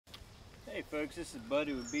Hey folks, this is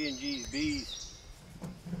Buddy with B&G's Bees.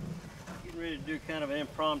 Getting ready to do kind of an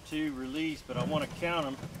impromptu release, but I want to count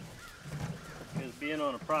them because being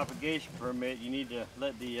on a propagation permit, you need to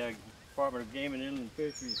let the Department of Game and Inland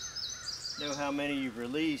Fisheries know how many you've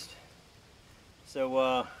released.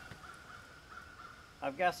 So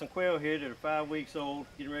I've got some quail here that are 5 weeks old,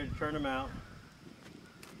 getting ready to turn them out.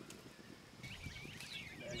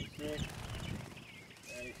 96,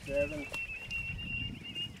 97.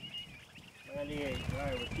 98.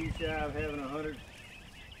 Alright, we're too shy of having 100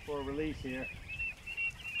 for a release here.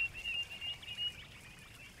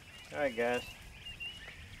 Alright guys.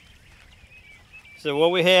 So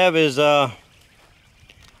what we have is a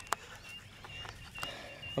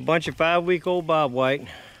bunch of 5-week-old bobwhite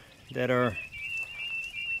that are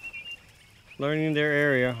learning their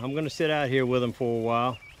area. I'm going to sit out here with them for a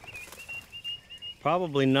while.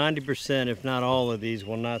 Probably 90%, if not all of these,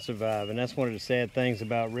 will not survive, and that's one of the sad things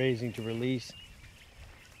about raising to release.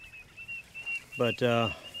 But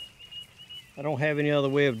I don't have any other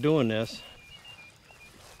way of doing this.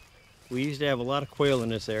 We used to have a lot of quail in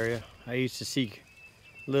this area. I used to see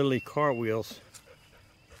literally cartwheels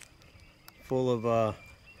full of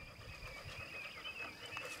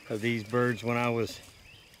these birds when I was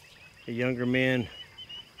a younger man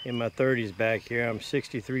in my 30s back here. I'm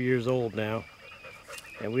 63 years old now.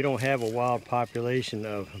 And we don't have a wild population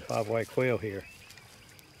of bobwhite quail here.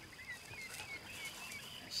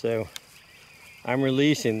 So I'm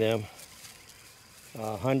releasing them,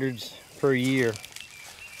 hundreds per year,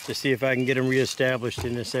 to see if I can get them reestablished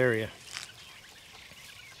in this area.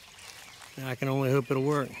 And I can only hope it'll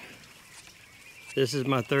work. This is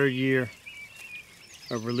my 3rd year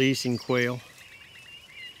of releasing quail.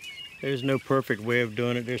 There's no perfect way of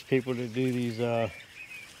doing it. There's people that do these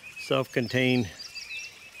self-contained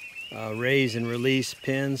raise and release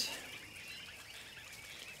pens.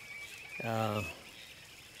 I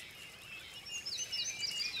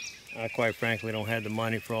quite frankly don't have the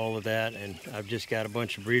money for all of that, and I've just got a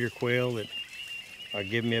bunch of breeder quail that are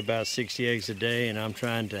giving me about 60 eggs a day, and I'm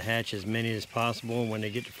trying to hatch as many as possible. And when they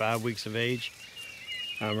get to 5 weeks of age,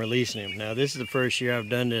 I'm releasing them. Now this is the first year I've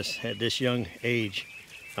done this at this young age.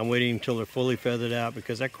 I'm waiting until they're fully feathered out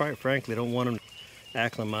because I quite frankly don't want them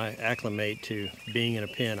acclimate to being in a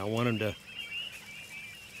pen. I want them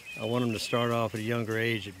to start off at a younger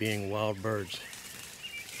age at being wild birds.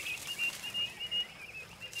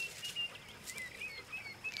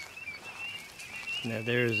 Now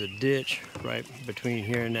there is a ditch right between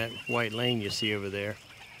here and that white lane you see over there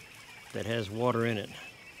that has water in it.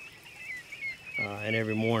 And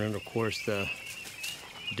every morning, of course, the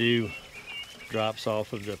dew drops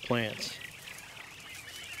off of the plants.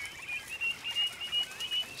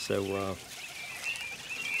 So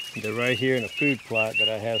they're right here in a food plot that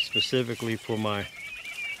I have specifically for my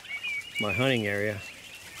hunting area.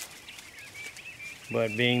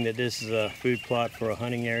 But being that this is a food plot for a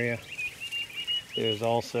hunting area, there's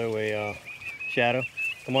also a shadow.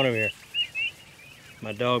 Come on over here.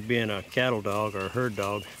 My dog, being a cattle dog or a herd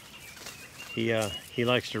dog, he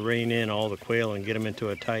likes to rein in all the quail and get them into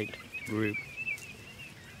a tight group.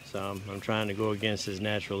 So I'm trying to go against his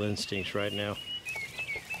natural instincts right now.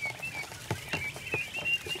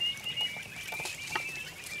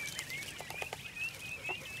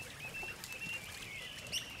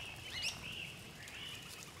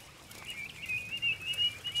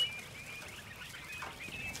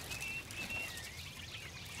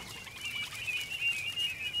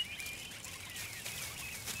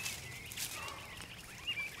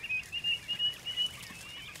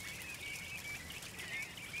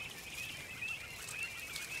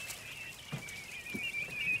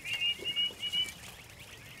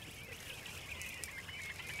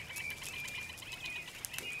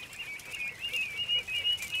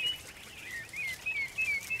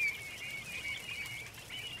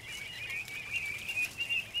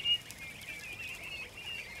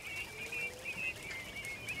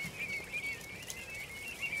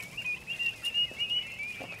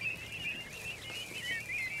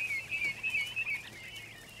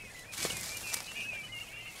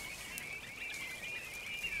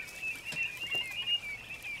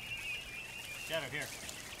 Shadow, here.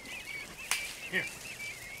 Here.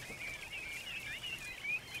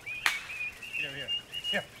 Get over here.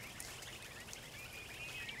 Here.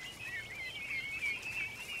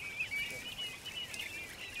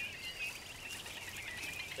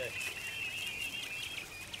 Okay.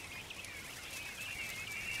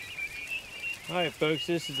 All right, folks,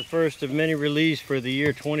 this is the first of many releases for the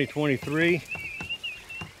year 2023.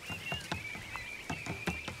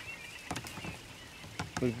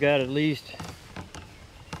 We've got at least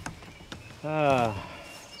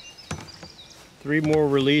 3 more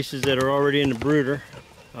releases that are already in the brooder.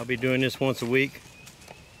 I'll be doing this once a week.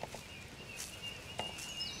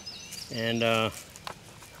 And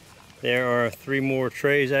there are 3 more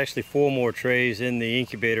trays, actually 4 more trays in the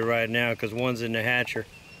incubator right now, because one's in the hatching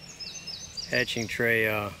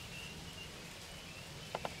tray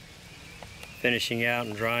finishing out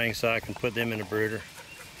and drying, so I can put them in the brooder.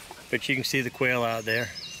 But you can see the quail out there.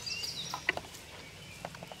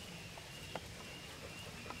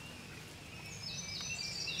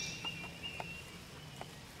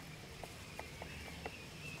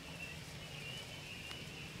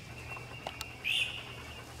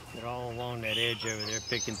 They're all along that edge over there,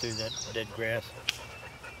 picking through that dead grass.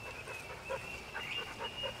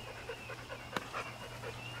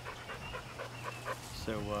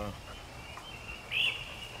 So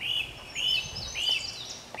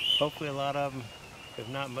hopefully a lot of them, if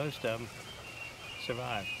not most of them,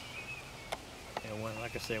 survive. And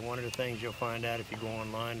like I said, one of the things you'll find out if you go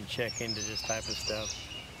online and check into this type of stuff,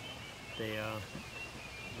 the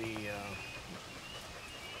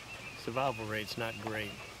survival rate's not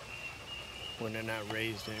great when they're not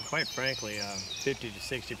raised. And quite frankly, 50 to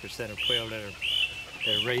 60% of quail that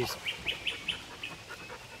are raised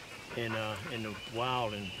in the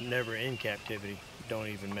wild and never in captivity don't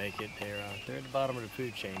even make it. They're at the bottom of the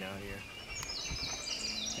food chain out here.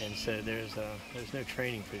 And so there's no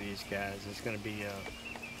training for these guys. It's going to be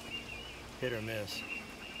hit or miss.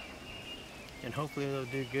 And hopefully they'll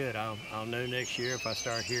do good. I'll know next year if I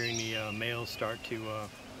start hearing the males start to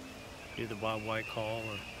do the bobwhite call,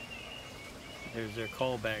 or there's their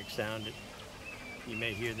callback sound that you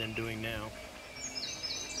may hear them doing now.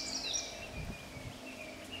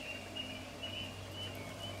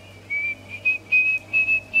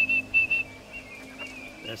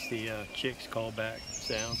 That's the chicks callback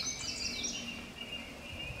sound.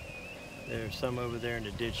 There's some over there in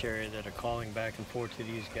the ditch area that are calling back and forth to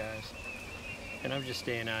these guys. And I'm just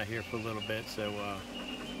staying out here for a little bit, so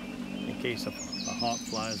in case a hawk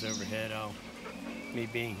flies overhead, me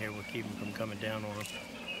being here will keep them from coming down on them.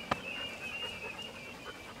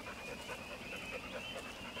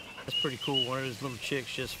 That's pretty cool. One of those little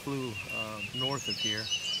chicks just flew north of here,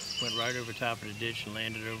 went right over top of the ditch and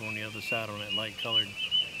landed over on the other side on that light colored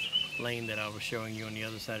lane that I was showing you on the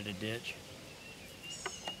other side of the ditch.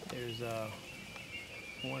 There's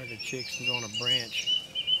one of the chicks is on a branch.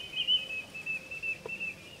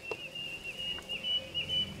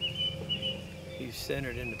 He's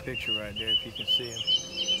centered in the picture right there, if you can see him.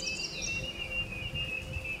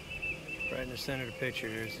 Right in the center of the picture,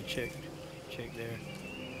 there's the chick there.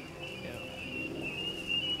 Yeah.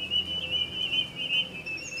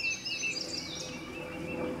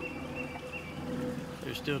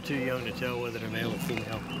 They're still too young to tell whether they're male or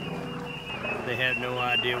female. They have no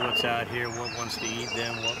idea what's out here, what wants to eat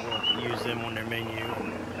them, what will use them on their menu.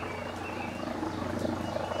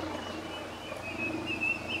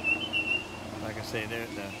 Like I say,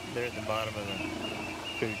 they're at the bottom of the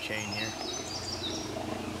food chain here.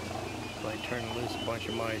 It's like turning loose a bunch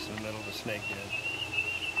of mice in the middle of a snake den.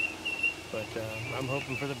 But I'm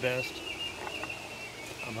hoping for the best.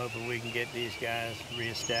 I'm hoping we can get these guys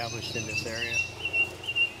reestablished in this area.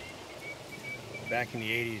 Back in the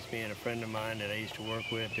 80s, me and a friend of mine that I used to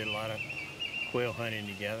work with did a lot of quail hunting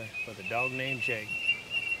together with a dog named Jake.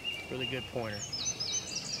 Really good pointer.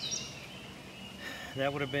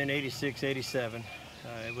 That would have been 86, 87.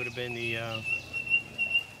 It would have been the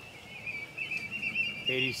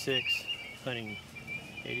 86 hunting,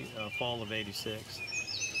 fall of 86.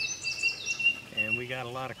 And we got a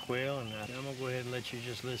lot of quail, and I'm gonna go ahead and let you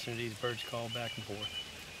just listen to these birds call back and forth.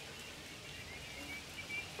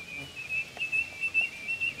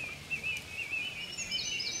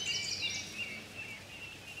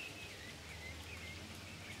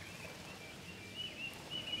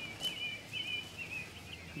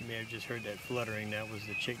 You may have just heard that fluttering. That was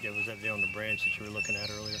the chick that was up there on the branch that you were looking at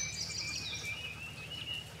earlier.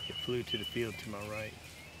 It flew to the field to my right.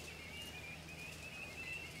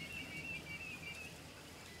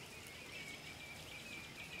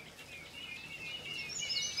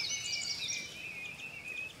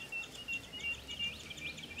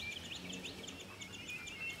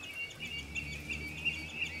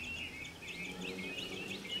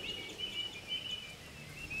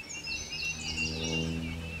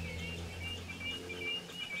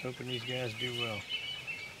 Hoping these guys do well.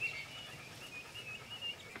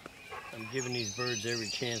 I'm giving these birds every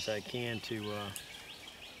chance I can to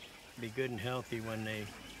be good and healthy when they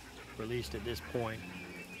released at this point.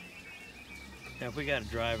 Now if we got a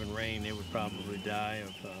driving rain, they would probably die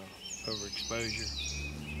of overexposure.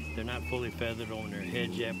 They're not fully feathered on their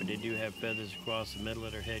heads yet, but they do have feathers across the middle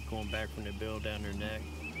of their head going back from their bill down their neck.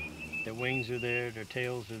 Their wings are there, their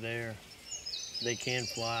tails are there. They can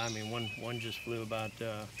fly. I mean, one just flew about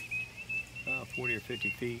 40 or 50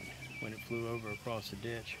 feet when it flew over across the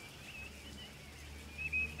ditch.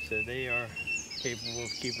 So they are capable of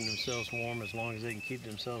keeping themselves warm as long as they can keep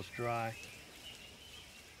themselves dry.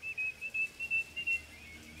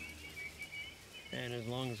 And as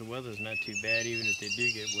long as the weather's not too bad, even if they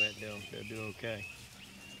do get wet, they'll do okay.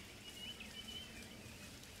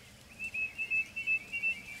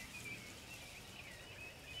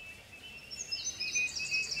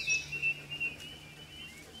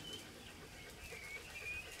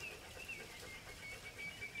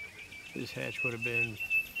 This hatch would have been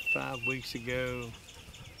 5 weeks ago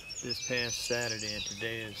this past Saturday, and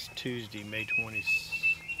today is Tuesday, May 20th.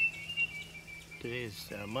 Today is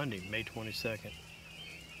Monday, May 22nd.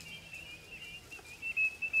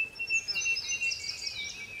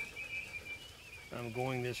 I'm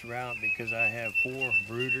going this route because I have 4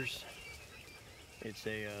 brooders. It's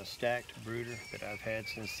a stacked brooder that I've had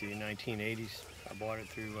since the 1980s. I bought it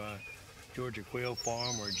through Georgia Quail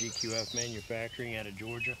Farm, or GQF Manufacturing out of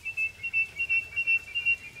Georgia.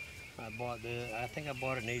 I think I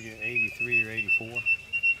bought it in 83 or 84.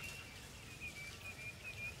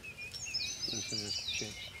 Listen to this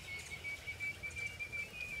chicks.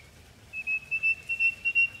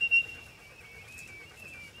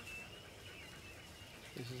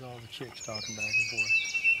 This is all the chicks talking back and forth.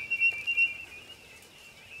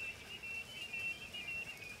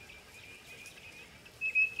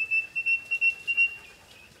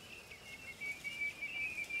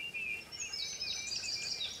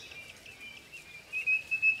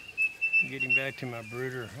 Getting back to my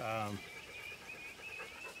brooder,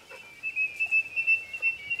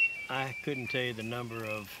 I couldn't tell you the number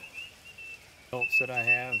of adults that I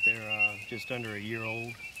have. They're just under a year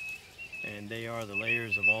old, and they are the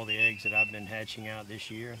layers of all the eggs that I've been hatching out this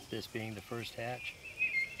year, this being the first hatch.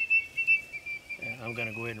 I'm going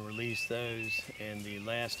to go ahead and release those, and the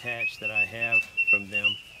last hatch that I have from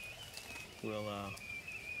them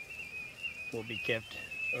will be kept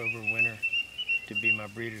over winter to be my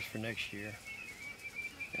breeders for next year.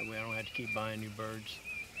 That way I don't have to keep buying new birds.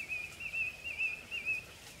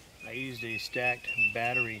 I used a stacked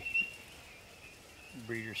battery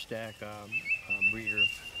breeder stack breeder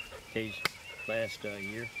cage last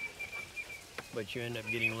year, but you end up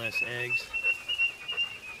getting less eggs,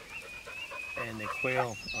 and the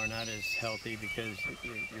quail are not as healthy because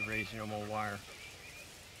you're raising them on wire.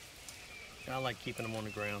 I like keeping them on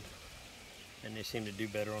the ground, and they seem to do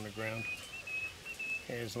better on the ground.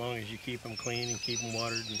 As long as you keep them clean and keep them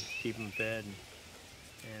watered and keep them fed,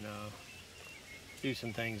 and do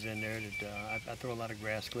some things in there that I throw a lot of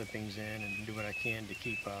grass clippings in and do what I can to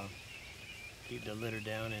keep the litter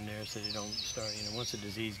down in there so they don't start, once a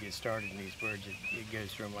disease gets started in these birds, it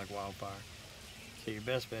goes through them like wildfire. So your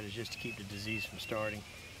best bet is just to keep the disease from starting.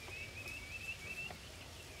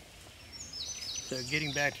 So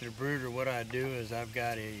getting back to the brooder, what I do is I've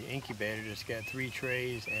got an incubator that's got 3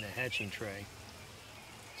 trays and a hatching tray.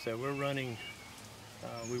 So we're running,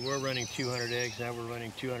 we were running 200 eggs, now we're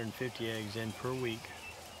running 250 eggs in per week.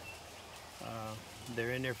 They're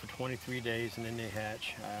in there for 23 days and then they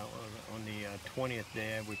hatch. On the 20th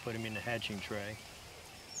day, we put them in the hatching tray.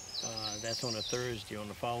 That's on a Thursday. On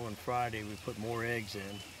the following Friday, we put more eggs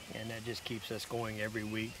in, and that just keeps us going every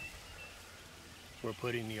week. We're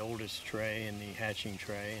putting the oldest tray in the hatching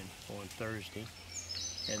tray on Thursday,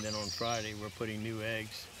 and then on Friday, we're putting new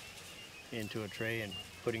eggs into a tray and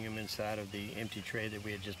putting them inside of the empty tray that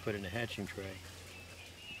we had just put in the hatching tray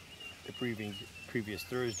the previous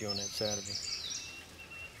Thursday on that Saturday,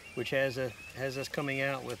 which has us coming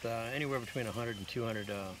out with anywhere between 100 and 200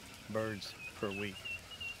 birds per week.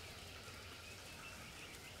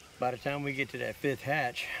 By the time we get to that 5th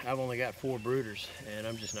hatch, I've only got 4 brooders, and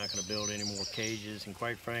I'm just not going to build any more cages. And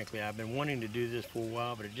quite frankly, I've been wanting to do this for a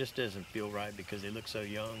while, but it just doesn't feel right because they look so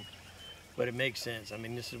young. But it makes sense. I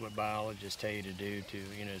mean, this is what biologists tell you to do.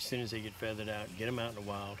 As soon as they get feathered out, get them out in the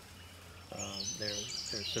wild. Their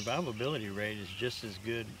survivability rate is just as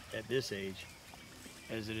good at this age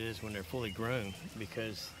as it is when they're fully grown,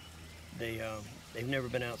 because they've never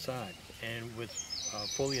been outside. And with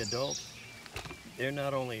fully adult, they're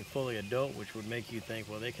not only fully adult, which would make you think,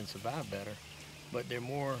 well, they can survive better, but they're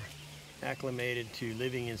more acclimated to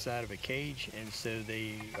living inside of a cage, and so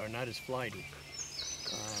they are not as flighty.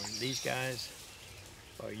 These guys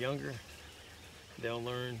are younger. They'll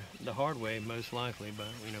learn the hard way, most likely, but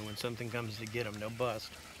when something comes to get them, they'll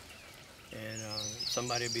bust. And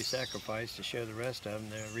somebody will be sacrificed to show the rest of them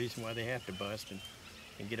the reason why they have to bust. And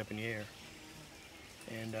and get up in the air.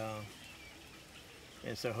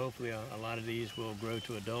 And so hopefully a lot of these will grow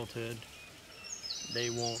to adulthood. They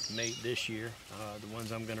won't mate this year. The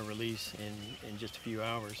ones I'm going to release in just a few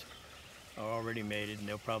hours are already mated, and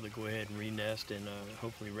they'll probably go ahead and re-nest and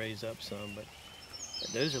hopefully raise up some. But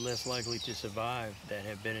those are less likely to survive that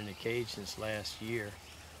have been in a cage since last year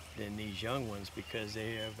than these young ones, because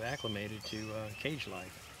they have acclimated to cage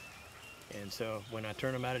life. And so when I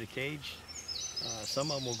turn them out of the cage, some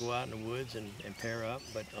of them will go out in the woods and pair up,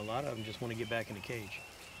 but a lot of them just want to get back in the cage.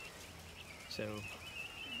 So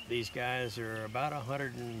these guys are about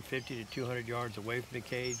 150 to 200 yards away from the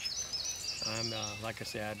cage. I'm, like I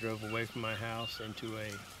said, I drove away from my house into a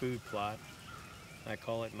food plot. I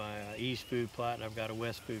call it my east food plot, and I've got a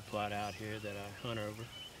west food plot out here that I hunt over.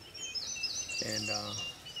 And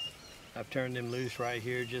I've turned them loose right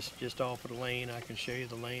here, just off of the lane. I can show you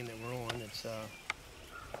the lane that we're on. It's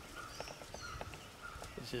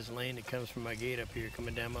this lane that comes from my gate up here,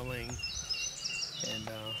 coming down my lane. And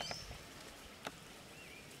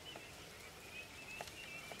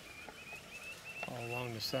all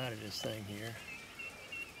along the side of this thing here,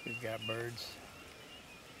 we've got birds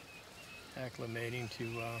acclimating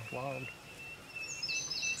to wild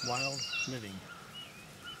living.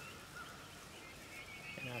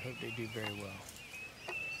 And I hope they do very well.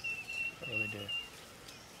 I really do.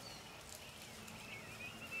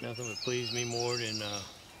 Nothing would please me more than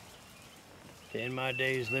to end my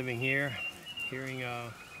days living here, hearing,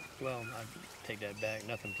 well, I take that back.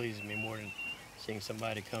 Nothing pleases me more than seeing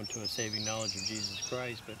somebody come to a saving knowledge of Jesus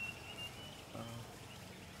Christ, but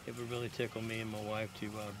it would really tickle me and my wife to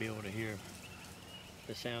be able to hear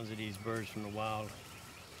the sounds of these birds from the wild,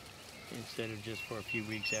 instead of just for a few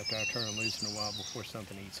weeks after I turn them loose in the wild before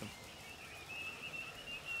something eats them.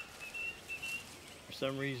 For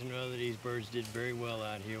some reason or other, these birds did very well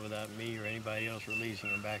out here without me or anybody else releasing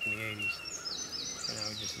them back in the 80s. And I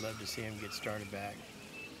would just love to see them get started back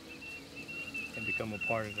and become a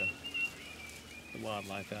part of the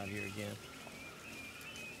wildlife out here again.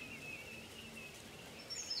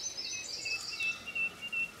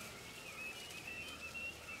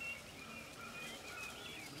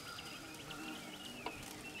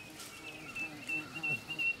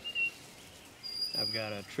 I've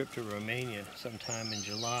got a trip to Romania sometime in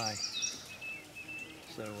July.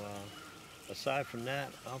 So aside from that,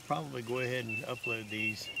 I'll probably go ahead and upload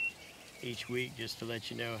these each week just to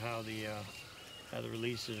let you know how the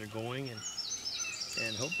releases are going,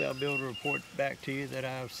 and hopefully I'll be able to report back to you that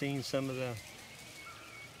I've seen some of the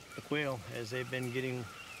quail as they've been getting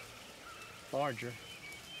larger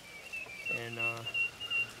and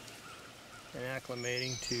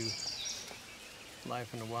acclimating to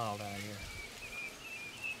life in the wild out here.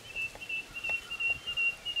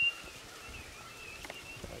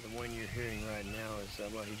 The one you're hearing right now is,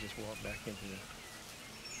 well, he just walked back into the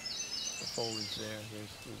foliage there.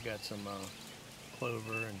 We've got some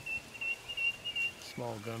clover and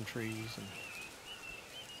small gum trees and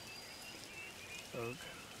oak,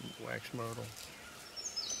 wax myrtle.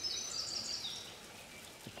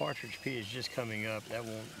 The partridge pea is just coming up. That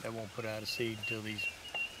won't put out a seed until these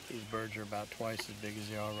birds are about twice as big as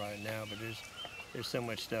they are right now. But there's so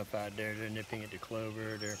much stuff out there. They're nipping at the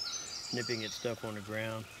clover. They're nipping at stuff on the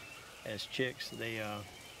ground. As chicks, they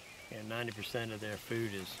 90% of their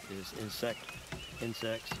food is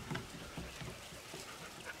insects.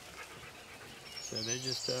 So they're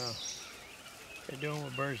just they're doing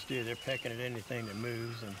what birds do. They're pecking at anything that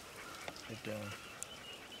moves, and if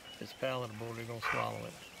it's palatable, they're gonna swallow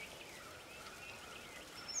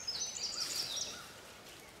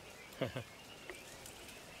it.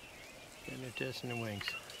 And they're testing their wings.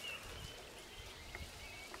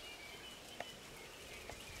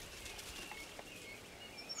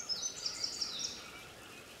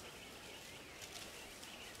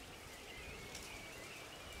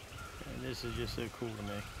 This is just so cool to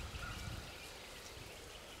me.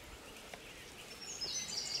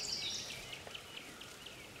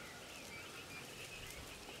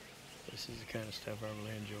 This is the kind of stuff I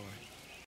really enjoy.